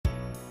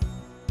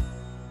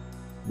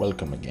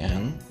Welcome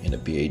again in the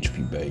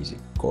PHP basic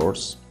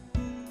course.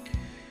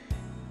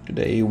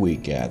 Today we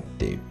get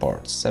the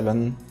part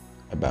 7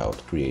 about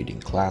creating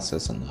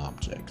classes and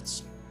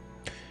objects.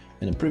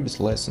 In the previous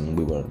lesson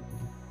we were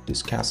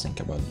discussing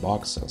about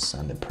boxes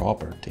and the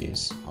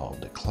properties of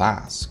the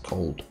class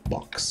called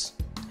box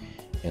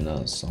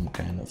in some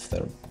kind of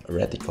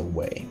theoretical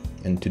way,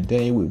 and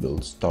today we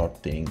will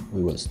start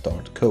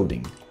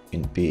coding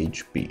in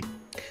PHP.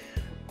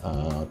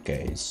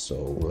 Okay, so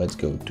let's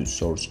go to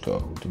source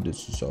code.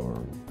 This is our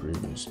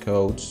previous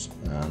codes,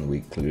 and we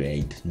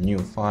create new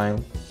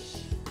file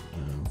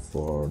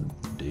for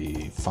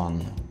the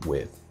fun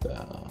with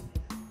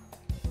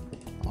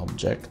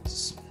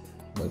objects.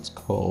 Let's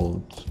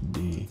call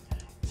the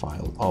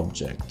file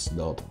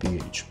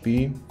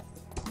objects.php,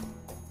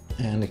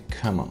 and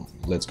come on,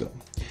 let's go.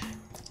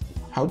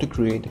 How to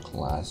create a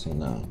class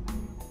in a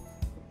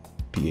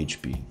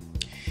PHP?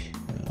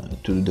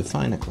 To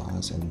define a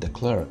class and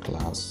declare a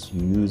class,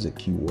 you use a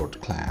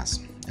keyword class,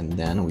 and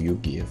then you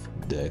give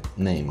the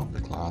name of the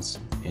class.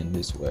 In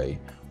this way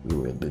we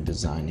will be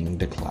designing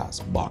the class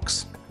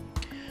box.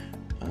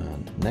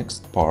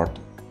 Next part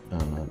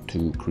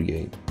to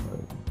create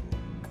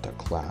the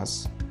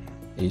class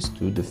is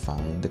to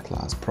define the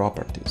class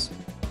properties.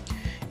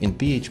 In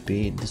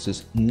PHP this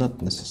is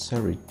not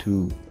necessary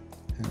to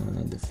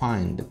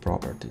define the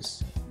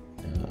properties,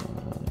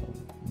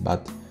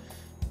 but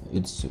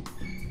it's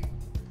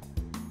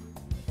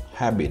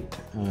habit,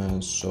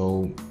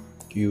 so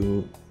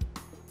you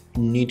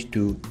need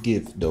to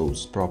give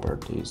those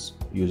properties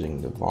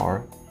using the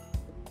var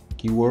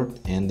keyword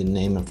and the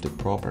name of the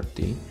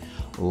property,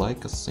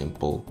 like a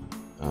simple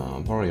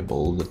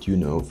variable that you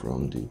know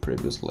from the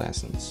previous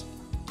lessons.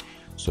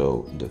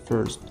 So the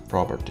first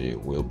property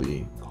will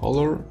be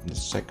color, the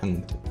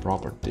second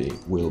property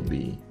will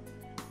be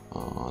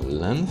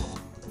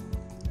length,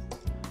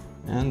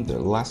 and the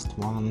last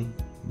one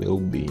will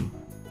be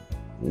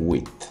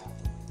width.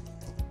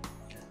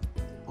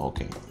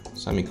 Okay,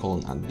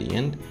 semicolon at the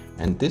end,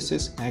 and this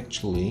is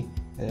actually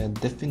a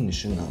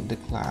definition of the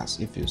class.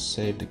 If you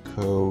save the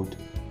code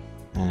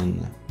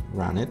and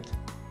run it,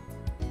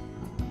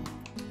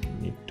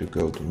 you need to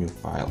go to new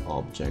file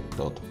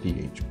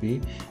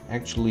object.php.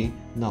 Actually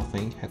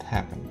nothing had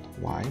happened.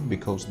 Why?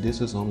 Because this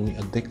is only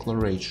a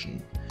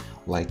declaration,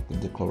 like the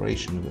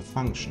declaration of a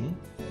function.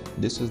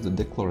 This is the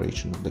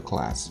declaration of the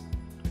class.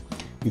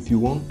 If you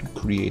want to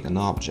create an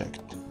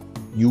object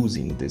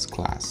using this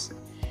class,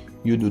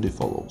 you do the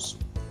follows.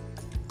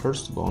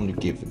 First of all, you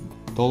give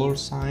a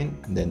 $sign,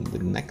 then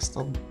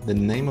the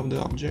name of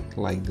the object,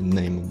 like the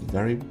name of the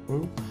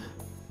variable.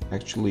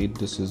 Actually,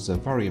 this is a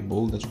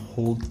variable that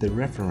holds the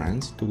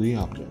reference to the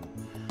object.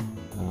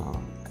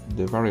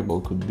 The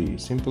variable could be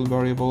simple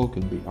variable,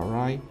 could be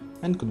array,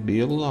 and could be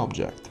a little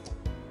object.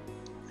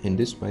 In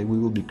this way, we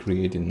will be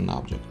creating an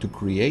object. To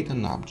create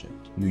an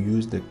object, you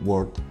use the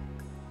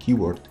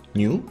keyword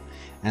new,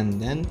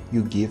 and then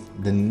you give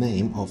the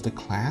name of the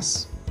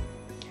class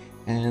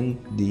and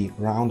the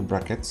round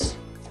brackets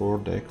for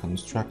the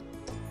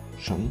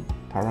construction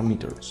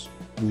parameters.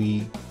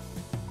 We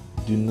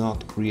do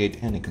not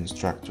create any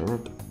constructor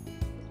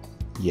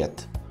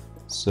yet,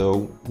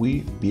 so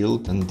we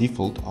build a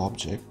default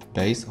object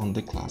based on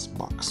the class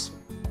box.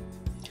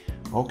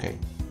 Okay,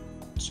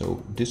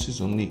 so this is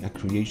only a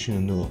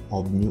creation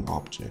of new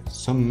objects.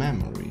 Some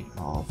memory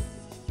of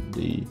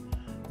the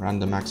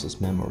random access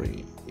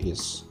memory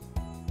is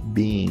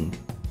being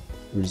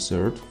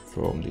reserved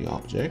from the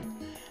object,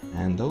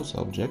 and those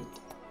object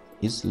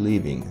is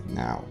living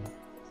now.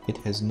 It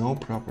has no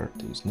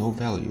properties, no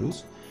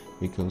values,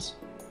 because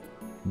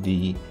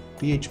the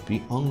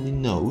PHP only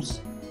knows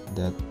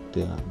that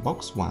the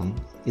box1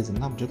 is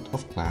an object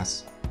of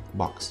class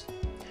box.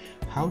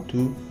 How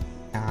to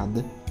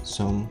add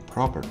some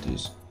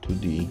properties to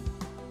the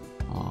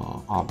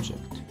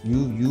object?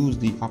 You use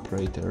the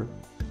operator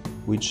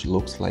which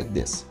looks like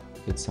this.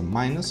 It's a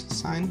minus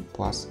sign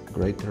plus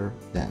greater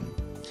than,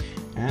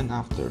 and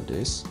after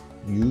this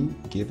you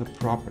give a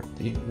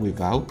property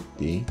without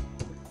the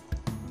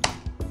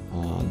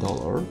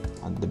dollar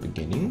at the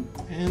beginning,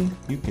 and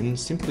you can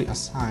simply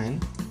assign.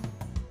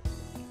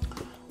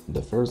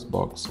 The first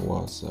box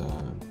was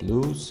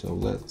blue, so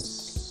let's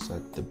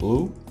set the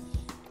blue,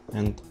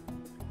 and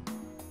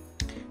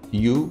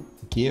you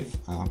give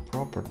a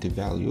property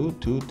value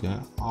to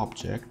the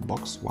object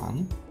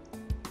box1.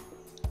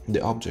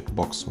 The object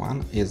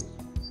box1 is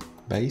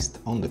based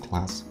on the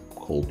class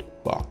called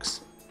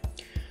box.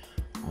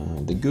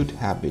 The good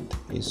habit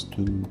is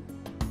to,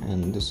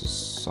 and this is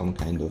some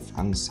kind of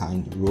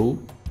unsigned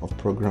rule of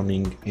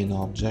programming in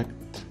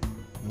object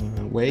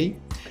way,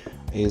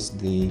 is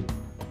the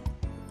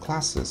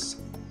classes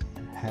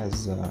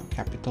has a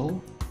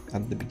capital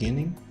at the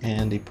beginning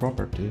and the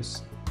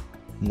properties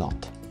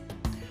not,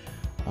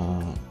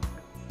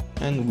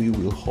 and we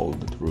will hold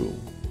that rule.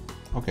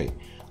 Okay,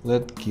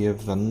 let's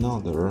give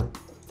another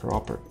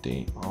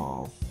property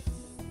of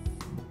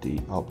the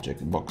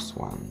object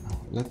box1.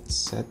 Let's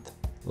set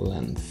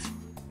length.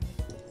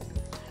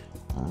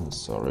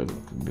 Sorry, it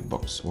could be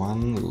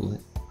box1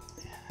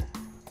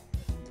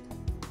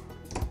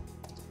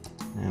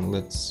 And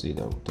let's see,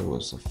 though, there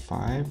was a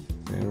 5,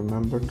 if I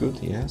remember good,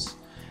 yes,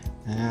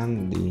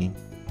 and the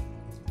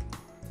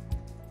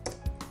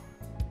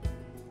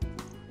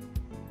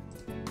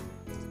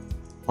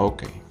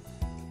okay,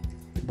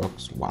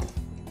 box 1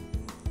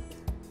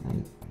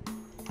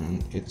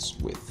 and its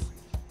width.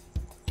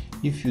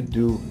 If you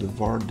do the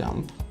var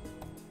dump,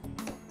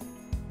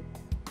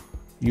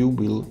 you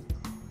will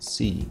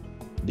see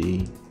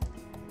the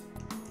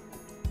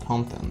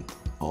content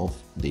of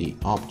the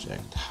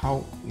object,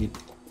 how it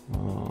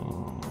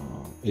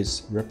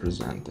is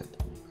represented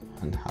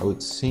and how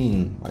it's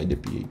seen by the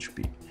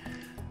PHP.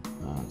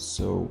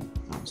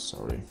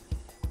 Sorry,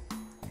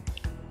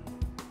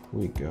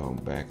 we go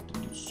back to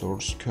the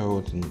source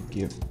code and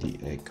give the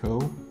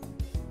echo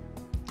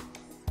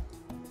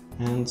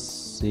and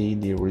see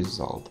the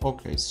result.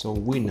 Okay, so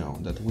we know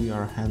that we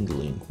are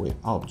handling with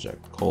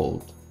object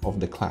called of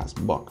the class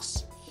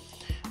box,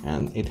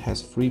 and it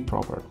has 3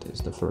 properties.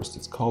 The first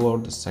is color,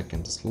 the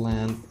second is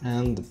length,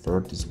 and the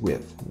third is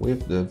width,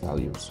 with the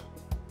values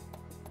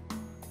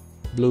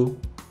blue,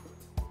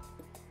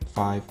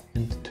 5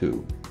 and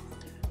 2.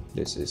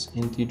 This is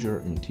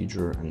integer,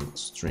 integer and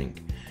string.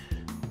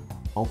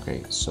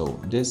 Okay, so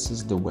this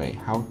is the way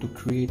how to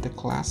create a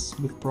class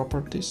with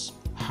properties,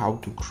 how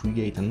to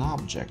create an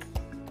object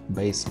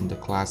based on the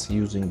class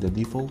using the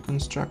default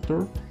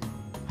constructor,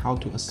 how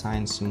to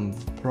assign some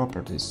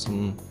properties,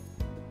 some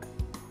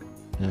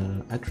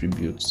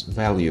attributes,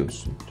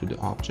 values to the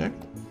object,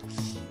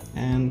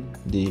 and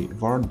the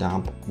var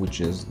dump, which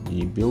is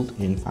the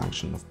built-in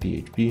function of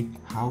PHP,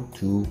 how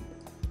to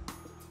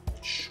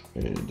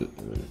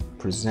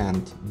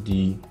present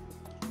the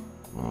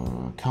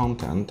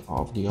content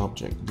of the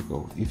object.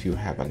 Because if you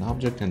have an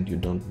object and you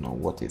don't know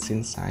what is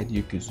inside,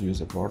 you could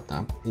use a var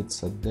dump.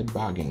 It's a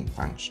debugging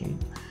function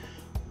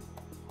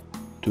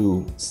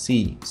to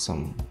see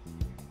some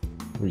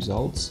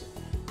results,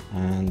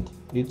 and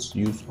it's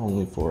used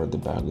only for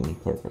debugging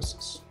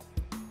purposes.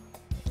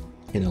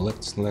 In the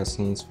next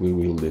lessons we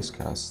will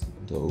discuss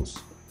those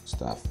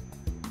stuff.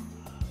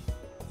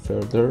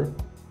 Further,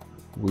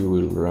 we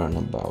will learn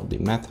about the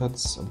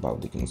methods,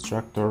 about the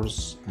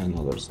constructors and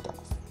other stuff.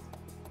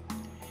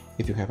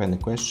 If you have any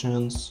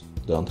questions,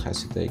 don't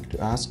hesitate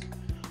to ask,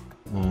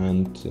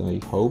 and I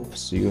hope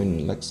see you in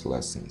the next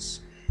lessons.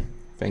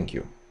 Thank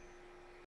you.